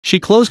She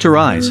closed her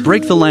eyes,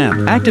 break the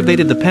lamp,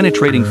 activated the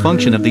penetrating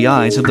function of the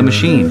eyes of the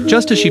machine.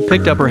 Just as she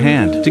picked up her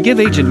hand to give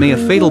Agent May a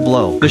fatal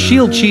blow, the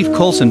SHIELD Chief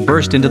Coulson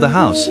burst into the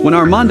house. When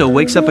Armando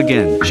wakes up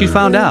again, she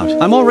found out,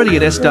 I'm already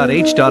at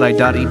S.H.I.E.L.D.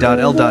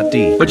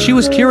 But she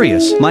was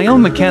curious. My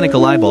own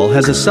mechanical eyeball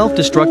has a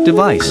self-destruct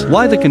device.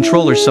 Why the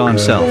controller saw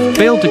himself,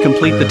 failed to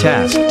complete the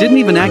task, didn't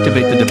even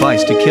activate the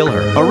device to kill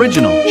her.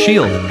 Original,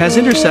 SHIELD, has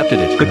intercepted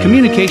it. The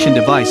communication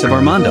device of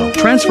Armando.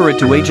 Transfer it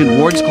to Agent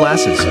Ward's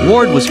glasses.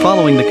 Ward was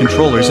following the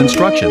controller's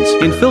instructions,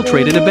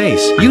 infiltrated a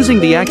base, using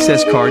the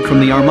access card from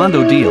the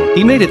Armando deal.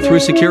 He made it through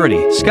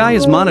security. Sky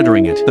is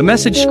monitoring it. The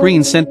message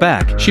screen sent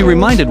back. She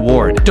reminded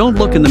Ward, don't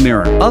look in the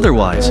mirror,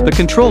 otherwise, the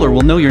controller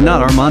will know you're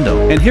not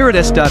Armando. And here at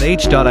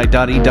S.H.I.E.L.D.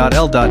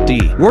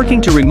 working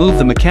to remove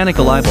the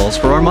mechanical eyeballs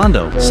for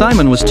Armando.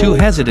 Simon was too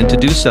hesitant to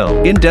do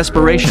so. In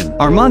desperation,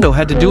 Armando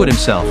had to do it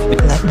himself.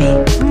 Let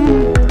me.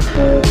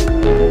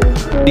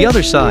 The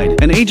other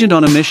side, an agent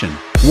on a mission.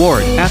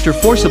 Ward, after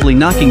forcibly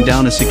knocking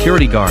down a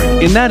security guard,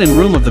 in that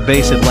room of the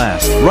base at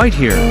last. Right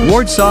here,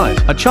 Ward saw it,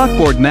 a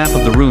chalkboard map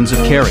of the runes of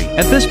Carrie.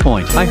 At this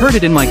point, I heard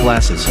it in my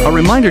glasses, a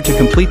reminder to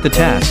complete the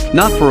task.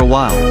 Not for a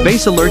while.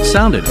 Base alert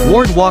sounded.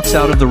 Ward walks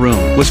out of the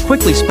room, was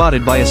quickly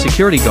spotted by a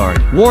security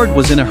guard. Ward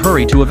was in a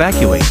hurry to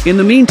evacuate. In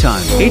the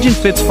meantime, Agent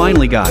Fitz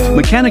finally got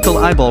mechanical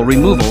eyeball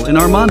removal in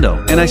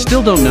Armando, and I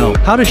still don't know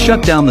how to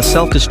shut down the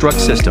self-destruct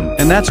system.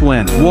 And that's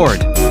when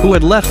Ward, who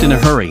had left in a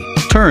hurry,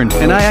 turned,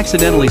 and I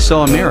accidentally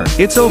saw a mirror.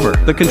 It's over.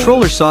 The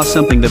controller saw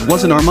something that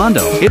wasn't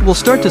Armando. It will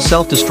start to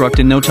self-destruct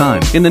in no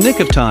time. In the nick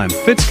of time,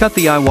 Fitz cut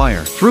the eye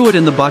wire, threw it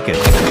in the bucket.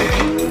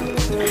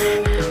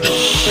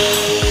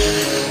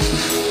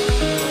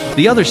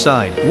 The other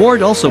side,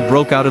 Ward also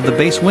broke out of the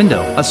base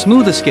window, a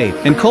smooth escape,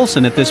 and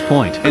Coulson at this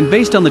point, and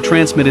based on the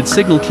transmitted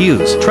signal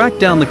cues, tracked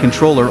down the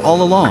controller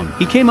all along.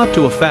 He came up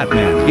to a fat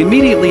man,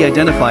 immediately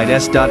identified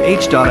S.H.I.E.L.D.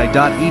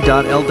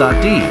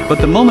 But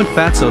the moment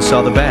Fatso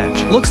saw the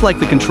badge, looks like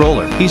the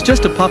controller, he's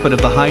just a puppet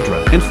of the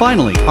Hydra. And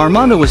finally,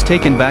 Armando was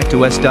taken back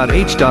to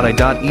S.H.I.E.L.D.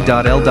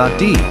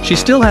 She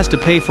still has to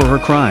pay for her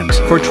crimes,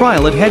 for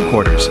trial at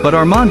headquarters, but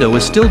Armando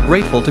is still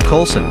grateful to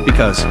Coulson,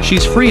 because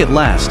she's free at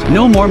last,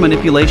 no more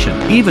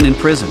manipulation, even in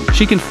prison.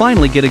 She can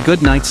finally get a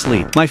good night's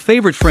sleep. My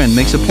favorite friend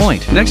makes a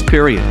point. Next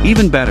period,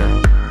 even better.